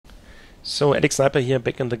So ADXsniper here,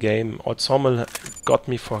 back in the game. Old sawmill got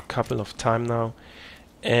me for a couple of time now,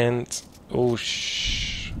 and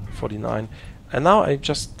 49. And now I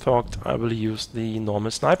just thought I will use the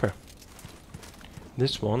normal sniper.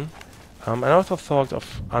 This one. I also thought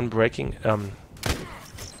of unbreaking,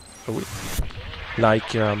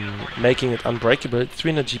 making it unbreakable.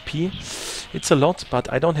 300 GP. It's a lot,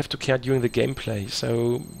 but I don't have to care during the gameplay,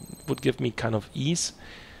 so it would give me kind of ease.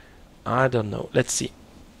 I don't know. Let's see.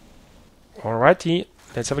 Alrighty,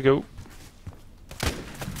 let's have a go.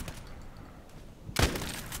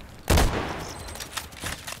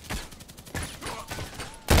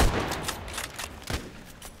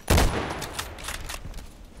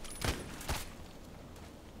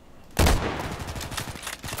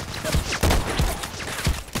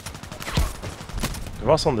 It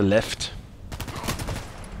was on the left.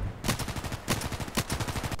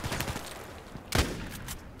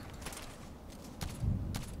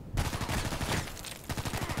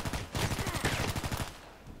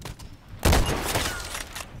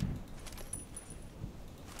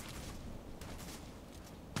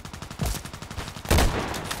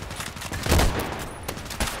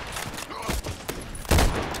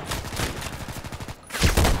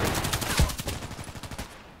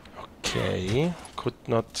 Okay, could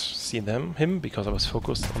not see him because I was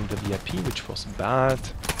focused on the VIP, which was bad.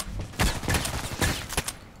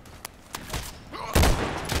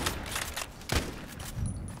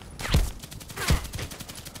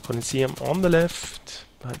 Couldn't see him on the left,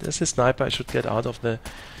 but as a sniper I should get out of the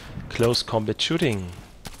close combat shooting.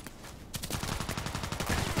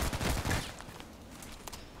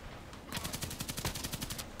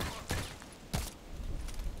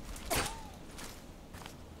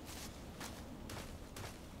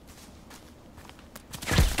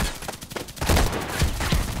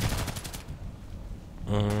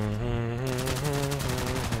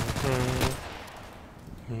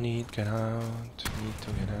 Need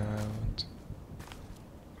to get out.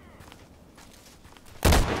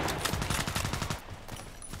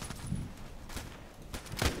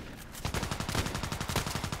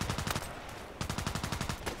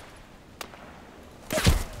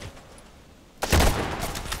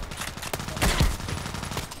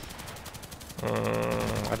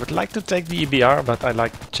 I would like to take the EBR, but I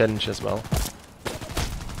like the challenge as well.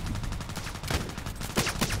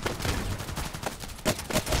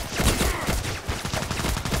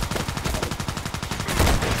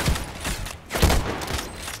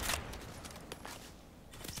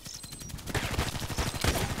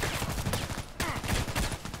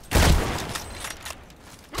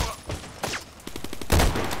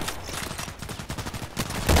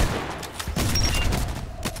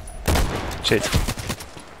 Shit.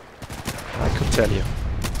 I could tell you.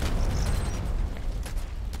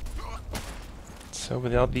 So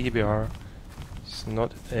without the EBR, it's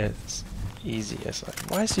not as easy as I...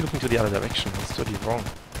 Why is he looking to the other direction? He's totally wrong.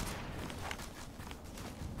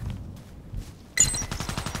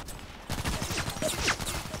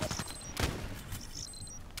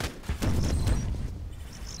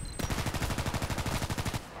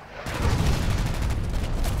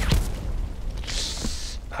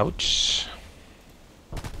 Ouch.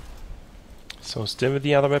 So still with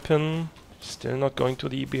the other weapon, still not going to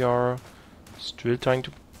the EBR, still trying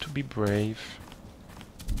to be brave.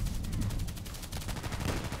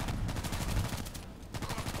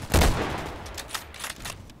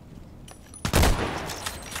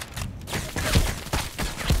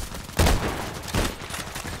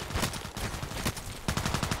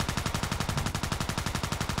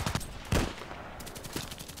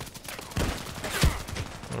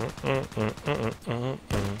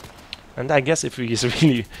 And I guess if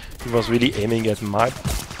he was really aiming at my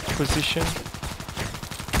position.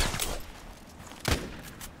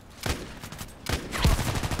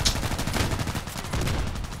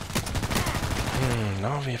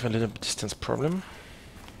 Now we have a little distance problem.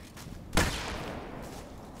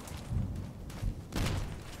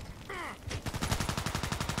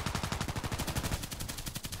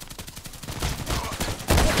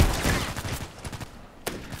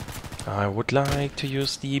 I would like to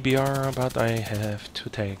use the EBR, but I have to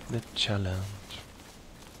take the challenge.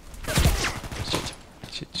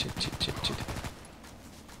 Shit.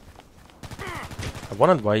 I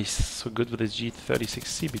wondered why he's so good with his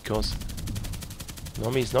G36C, because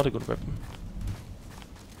normally it's not a good weapon.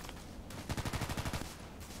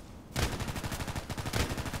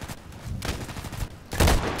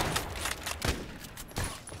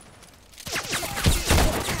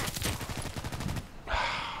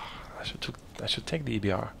 I should take the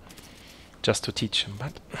EBR just to teach him,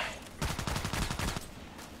 but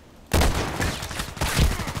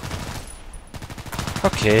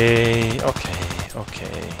Okay, okay,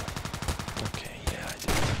 okay. Okay, yeah, I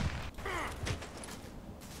did.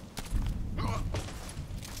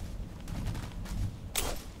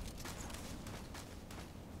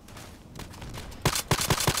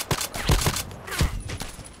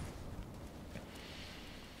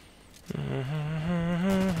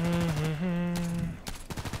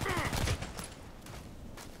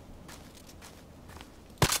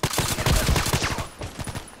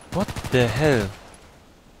 What the hell?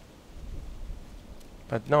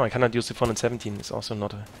 But no, I cannot use the 417. It's also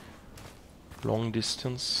not a long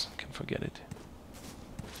distance. Can forget it.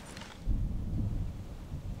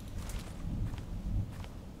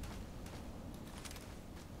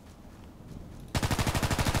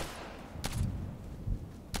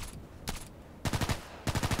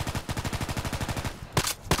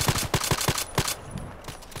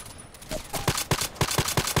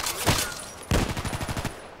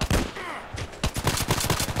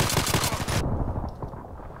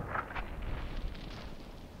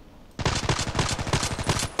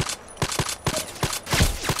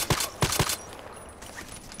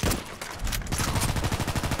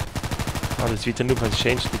 Oh, this Vita noob has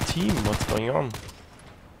changed the team. What's going on?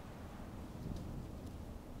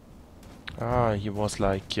 Ah, he was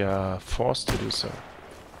like forced to do so.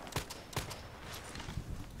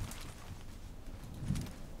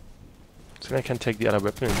 So then I can take the other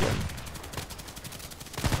weapon again.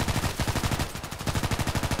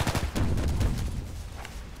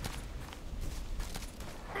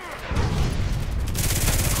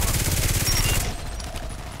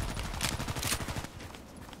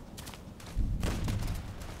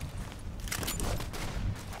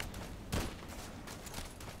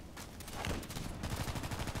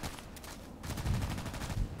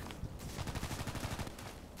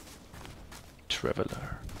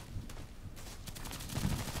 Traveler.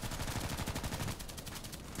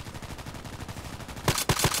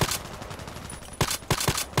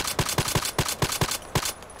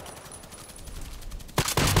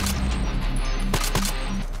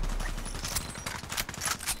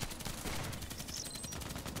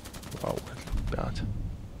 Wow, that looked bad.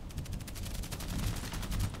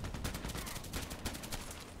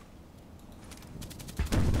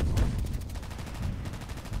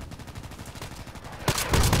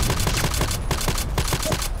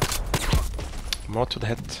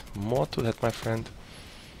 More to that, my friend.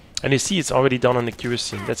 And you see, it's already down on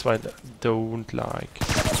accuracy. That's why I don't like.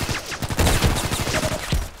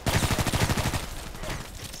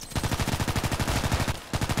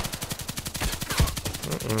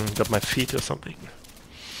 Got my feet or something.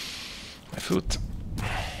 My foot.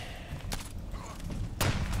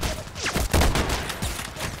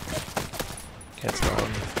 Cat's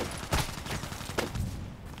down.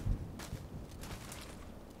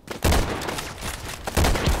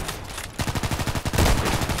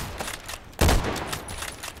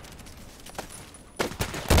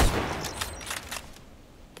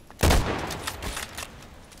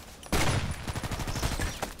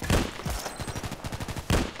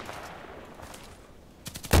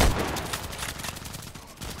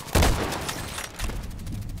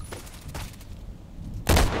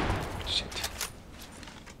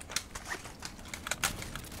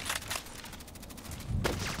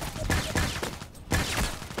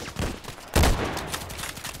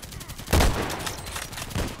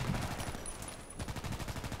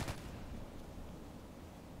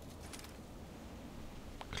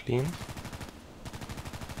 Clean.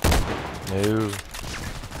 No.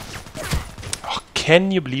 Oh, can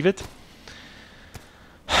you believe it?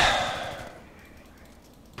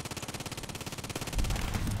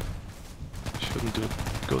 Shouldn't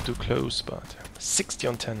go too close, but 60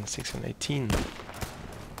 on 10, 60 on 18.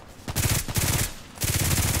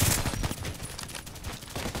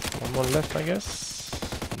 One more left, I guess.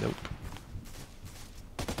 Nope.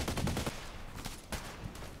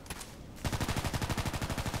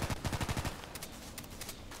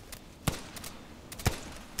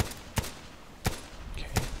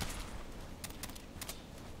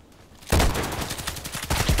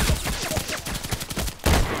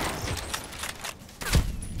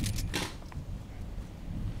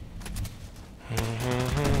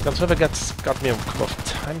 That server got me a couple of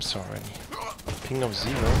times already. Ping of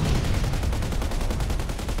 0.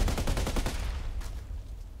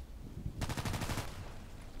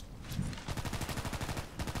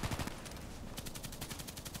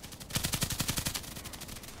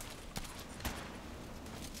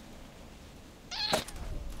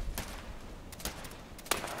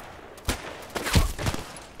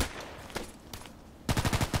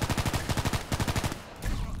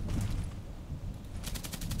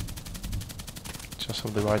 Just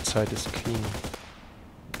hope the right side is clean.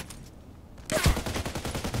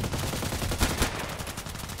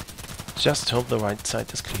 Just hope the right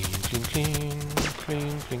side is clean, clean, clean,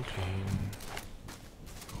 clean, clean, clean.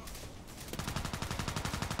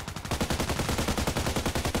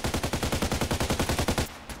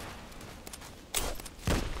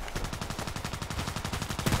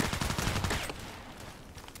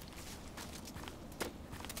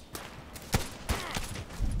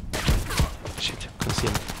 Shit, couldn't see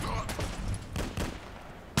him.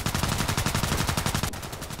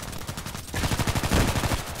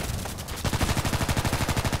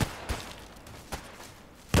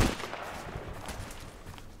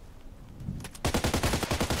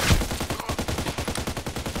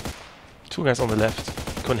 Two guys on the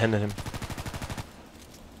left. Couldn't handle him.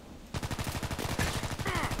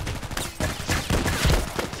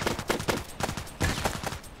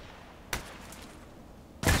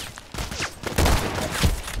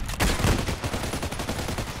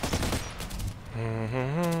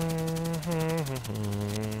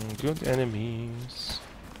 Good enemies.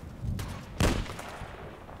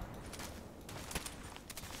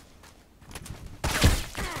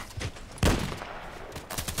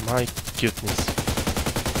 My goodness.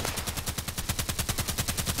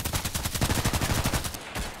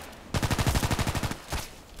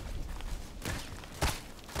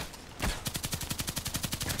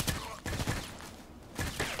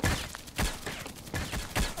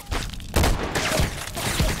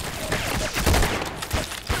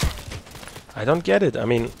 I don't get it. I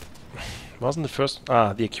mean, wasn't the first...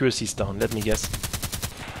 Ah, the accuracy's down. Let me guess.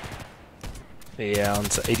 Yeah, on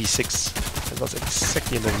 86. That was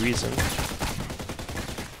exactly the reason.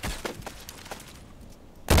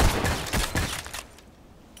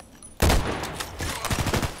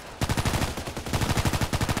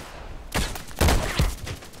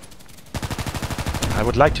 I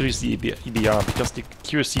would like to use the EBR because the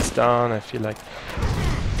accuracy's down. I feel like...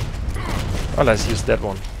 Oh, let's use that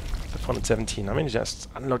one. The 417. I mean, just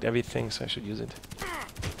unlocked everything, so I should use it.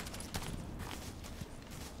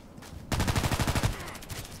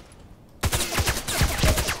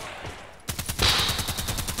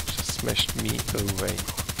 Just smashed me away.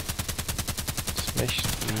 Smashed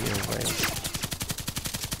me away.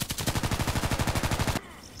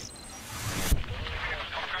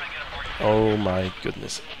 Oh my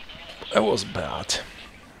goodness. That was bad.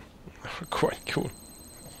 Quite cool.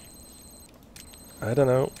 I don't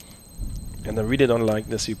know. And I really don't like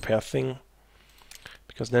this repair thing.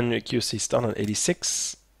 Because then the accuracy is down on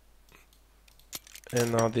 86.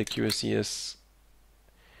 And now the accuracy is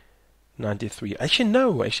 93. Actually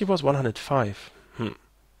no, actually it was 105.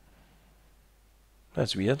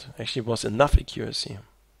 That's weird. Actually it was enough accuracy.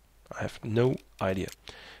 I have no idea.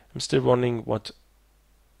 I'm still wondering what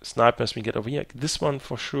snipers we get over here. This one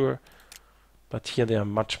for sure, but here they are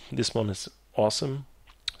much. This one is awesome,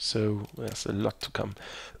 so there's a lot to come.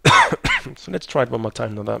 So let's try it one more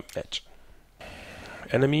time, another match.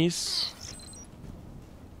 Enemies.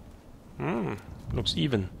 Looks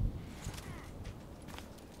even.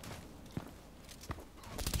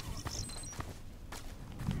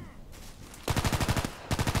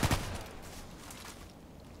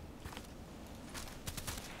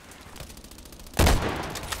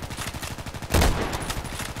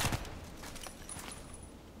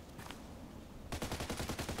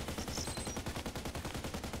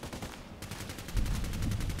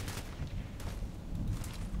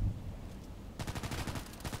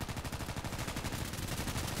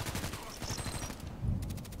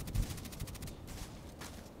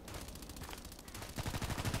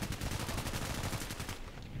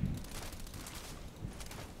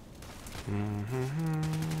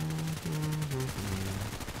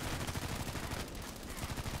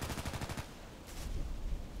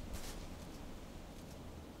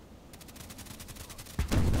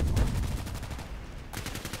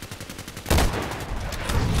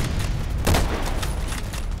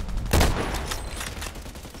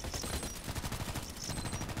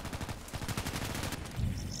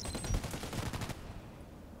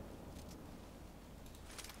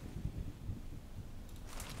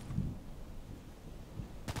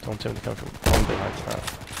 Don't tell me to come from on behind now.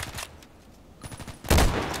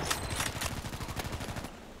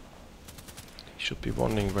 He should be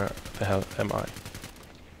wondering where the hell am I.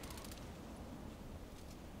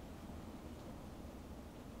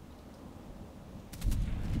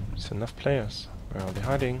 It's enough players. Where are they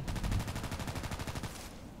hiding?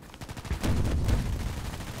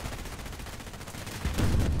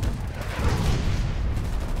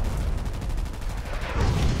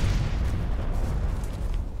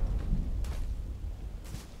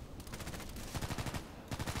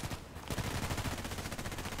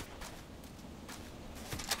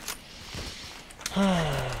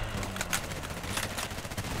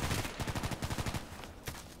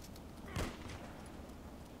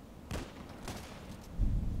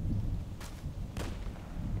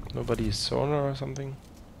 Nobody is solar or something?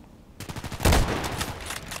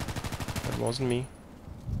 That wasn't me.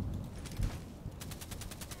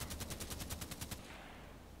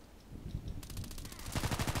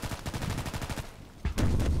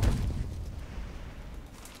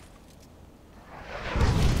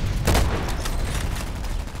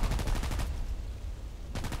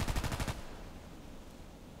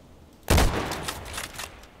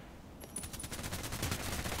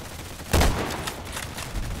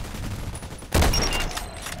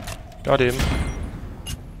 Got him.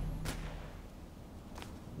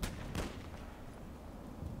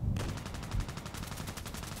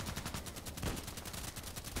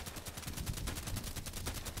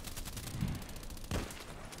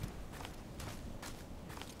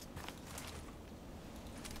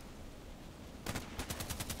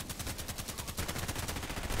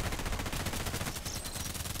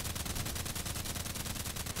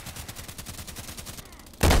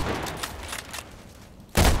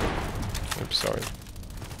 Oops, sorry.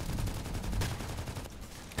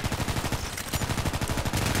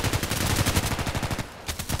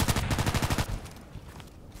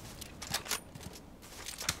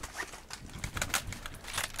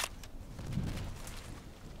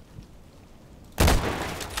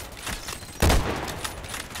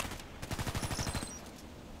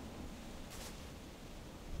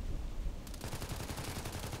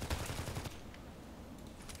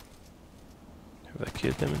 Have I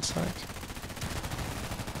killed them inside?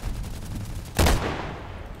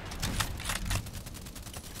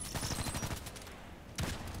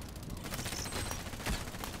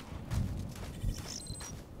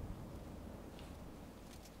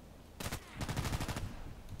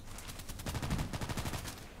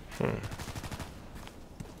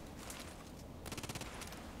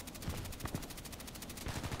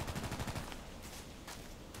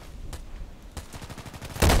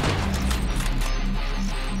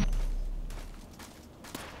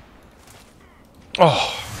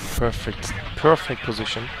 Oh, perfect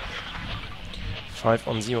position. 5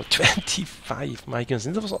 on 0, 25. My goodness,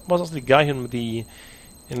 this was also the guy in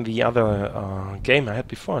the other game I had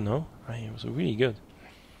before. No, he was really good.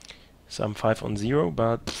 So I'm 5 on 0,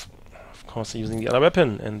 but of course using the other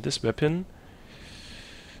weapon, and this weapon.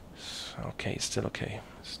 Okay, still okay,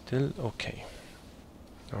 still okay.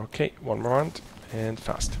 Okay, one more round and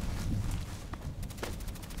fast.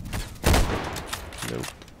 Nope.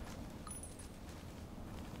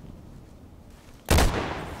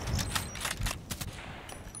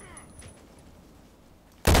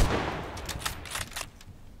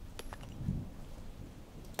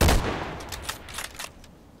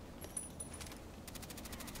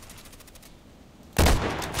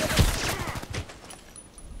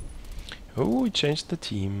 Oh, we changed the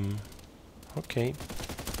team. Okay.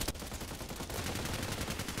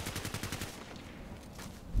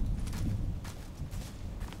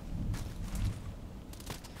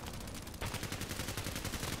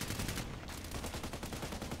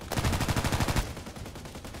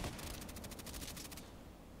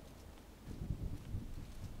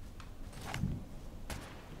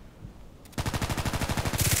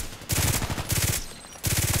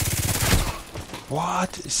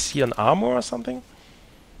 What? Is he an armor or something?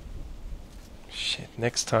 Shit,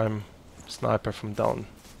 next time, sniper from down.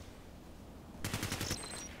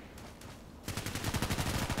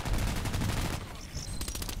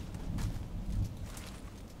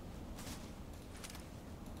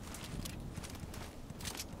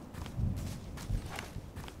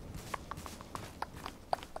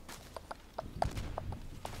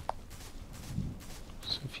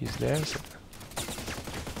 So if he's there, so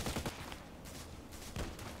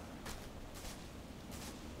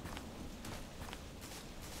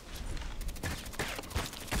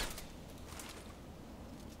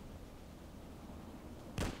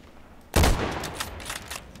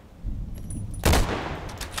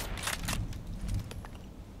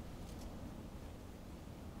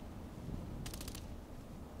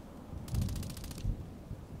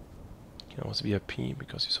he was VIP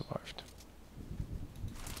because he survived.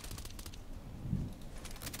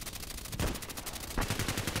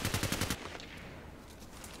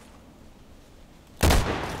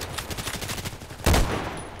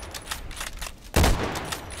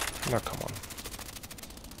 Now come on.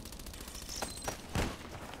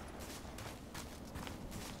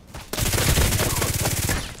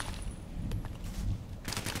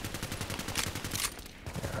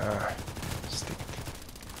 Yeah, stick it.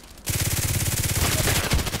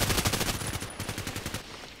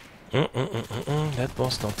 That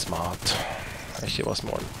was not smart. Actually, it was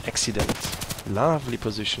more an accident. Lovely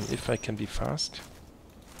position, if I can be fast.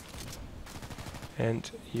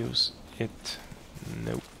 and use it.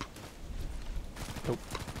 Nope. Nope.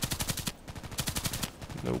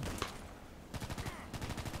 Nope.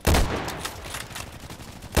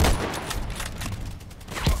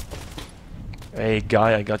 Hey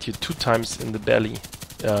guy, I got you 2 times in the belly,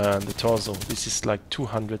 the torso. This is like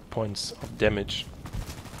 200 points of damage.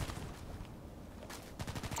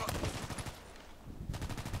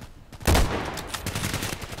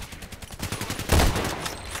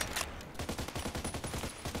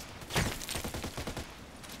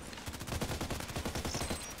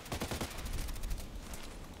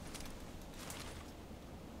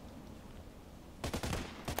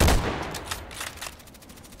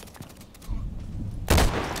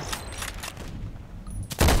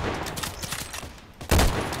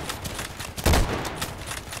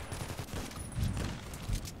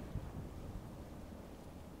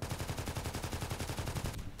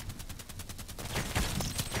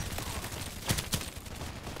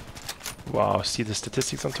 Wow, see the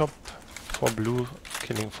statistics on top? 4 blue,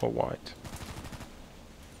 killing 4 white.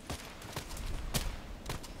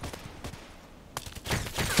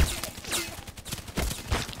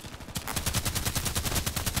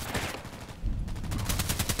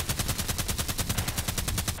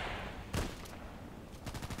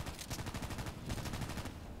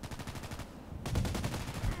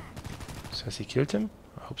 So has he killed him?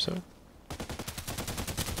 I hope so.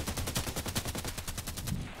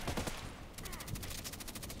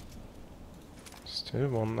 Still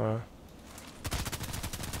one.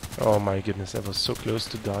 Oh my goodness, I was so close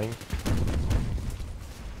to dying.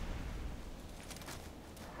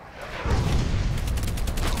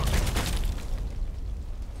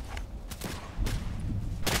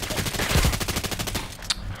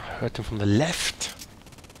 I hurt him from the left.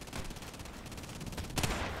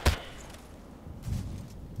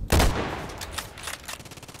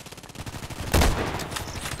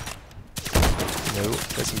 No,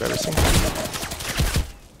 that's embarrassing.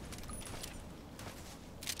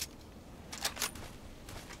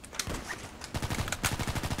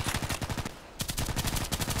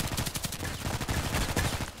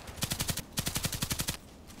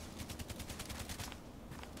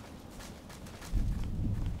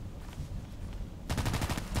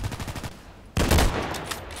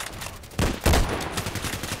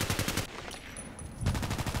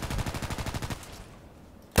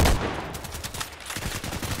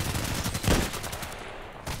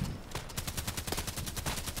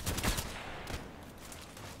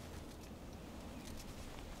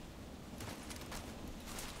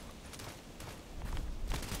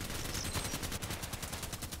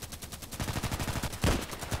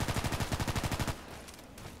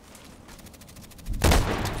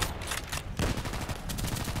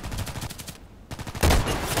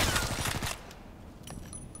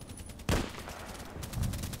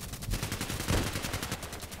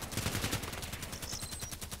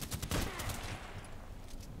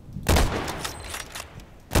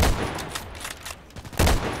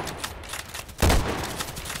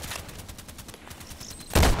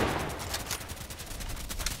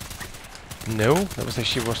 No, that was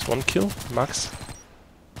actually worth 1 kill, max.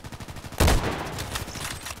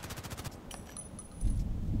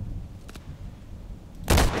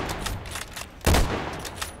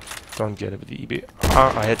 Don't get it with the EB.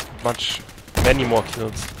 I had many more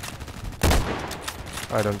kills.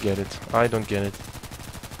 I don't get it. I don't get it.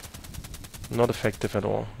 Not effective at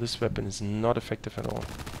all. This weapon is not effective at all.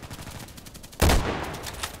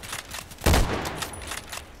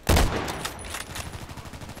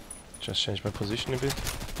 Just change my position a bit.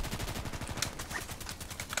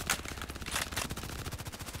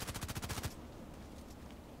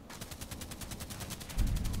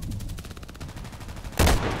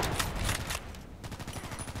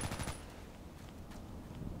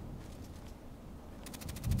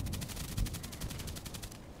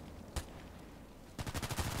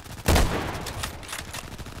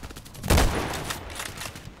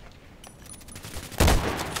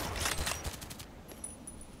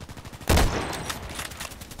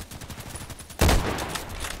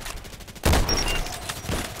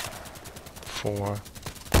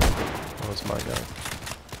 That was my guy.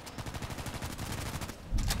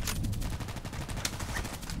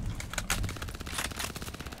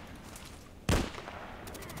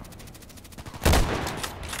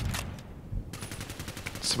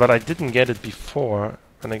 So, but I didn't get it before,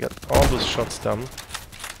 and I got all those shots done.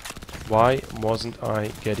 Why wasn't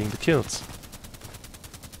I getting the kills?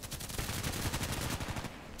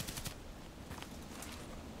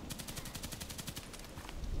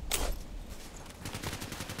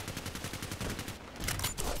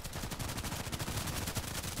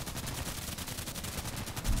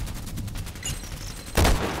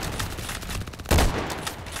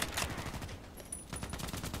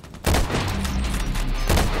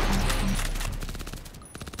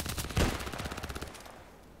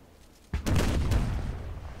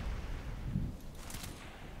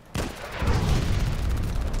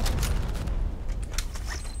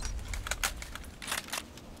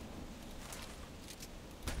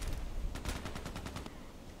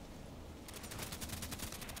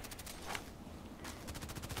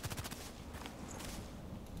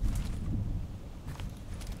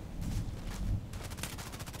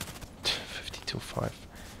 5.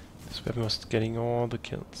 This weapon was getting all the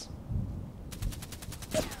kills.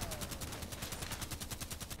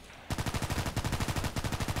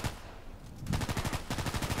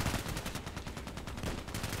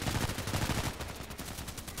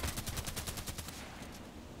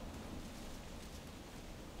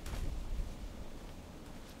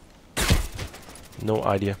 No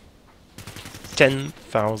idea.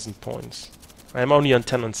 10,000 points. I am only on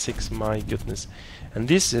 10 and 6, my goodness. And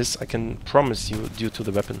this is, I can promise you, due to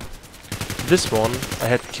the weapon. This one, I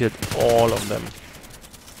had killed all of them.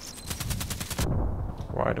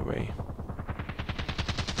 Right away.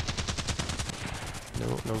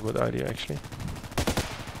 No good idea, actually.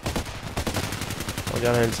 On the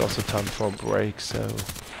other hand, it's also time for a break, so...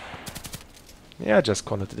 yeah, just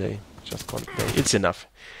call it a day. Just call it a day. It's enough.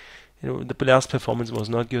 You know, the last performance was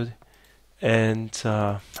not good. And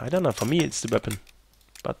I don't know, for me it's the weapon.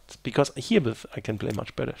 But because herewith I can play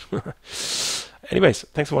much better. Anyways,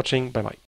 thanks for watching. Bye bye.